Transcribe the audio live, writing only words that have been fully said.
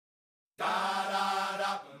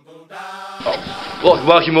I'd like to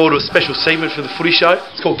welcome you all to a special segment for the Footy Show.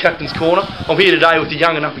 It's called Captain's Corner. I'm here today with a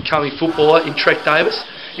young and up-and-coming footballer in Trek Davis.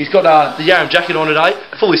 He's got the Yarram jacket on today,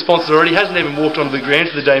 fully sponsored already, hasn't even walked onto the ground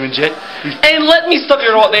for the Demons yet. And let me stop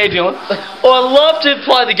you right there, Dylan. I love to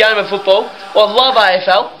play the game of football, I love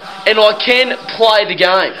AFL, and I can play the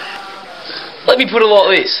game. Let me put it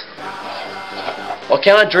like this. I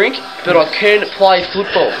can't drink, but I can play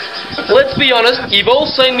football. Let's be honest, you've all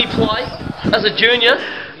seen me play as a junior.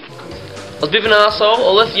 I was a bit of an arsehole.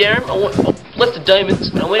 I left Yarram, I left the Demons,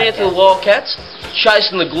 and I went out to the Wildcats,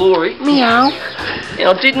 chasing the glory. Meow. And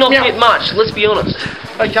I did not get much, let's be honest.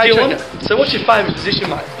 Okay, Dylan? Trek, so what's your favourite position,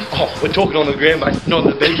 mate? Oh, we're talking on the ground, mate, not in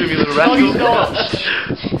the bedroom, you little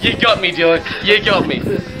rascal. You got me, Dylan. You got me.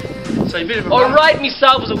 So you're a bit of a I rate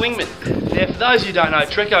myself as a wingman. Now, for those of you who don't know,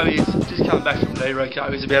 Treco is just coming back from knee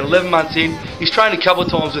reco. He's about 11 months in. He's trained a couple of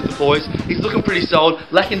times with the boys. He's looking pretty solid,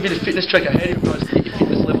 lacking a bit of fitness. Treco, how do you propose to get your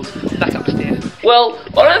fitness levels back up to standard? Well,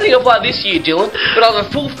 I don't think I'll play this year, Dylan, but I'll have a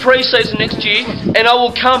full pre-season next year, and I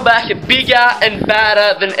will come back bigger and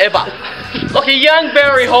badder than ever. Like a young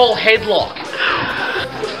Barry Hall headlock.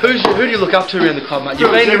 Who do you look up to around the club, mate? You've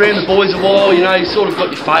been around the boys a while, you know, you've sort of got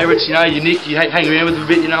your favourites, you know, your Nick, you hang around with them a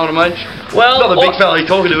bit, you know what I mean? Well, not the big fella you're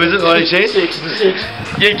talking to, is it, by any chance? Six.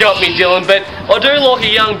 You got me, Dylan, but I do like a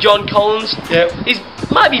young John Collins. Yeah. He's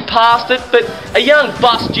maybe past it, but a young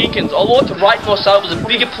Bus Jenkins. I like to rate myself as a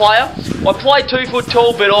bigger player. I play 2 foot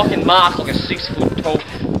tall, but I can mark like a 6 foot tall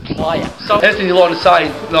player. So, anything you'd like to say,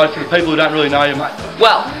 like, for the people who don't really know you, mate?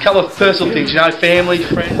 well, A couple of personal things, you know, family,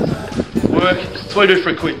 friends, work. What do you do for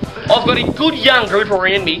a quid? I've got a good young group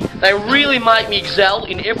around me. They really make me excel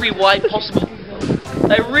in every way possible.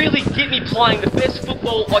 They really get me playing the best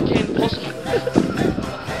football I can possibly.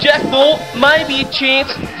 Jack Thorpe, maybe a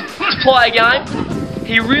chance to play a game.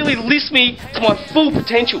 He really lifts me to my full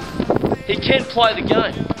potential. He can play the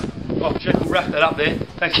game. Well, Jack, we'll wrap that up there.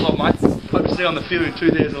 Thanks a lot, mate. Hope to see you on the field in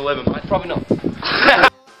 2011, mate. Probably not.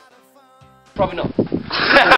 Probably not.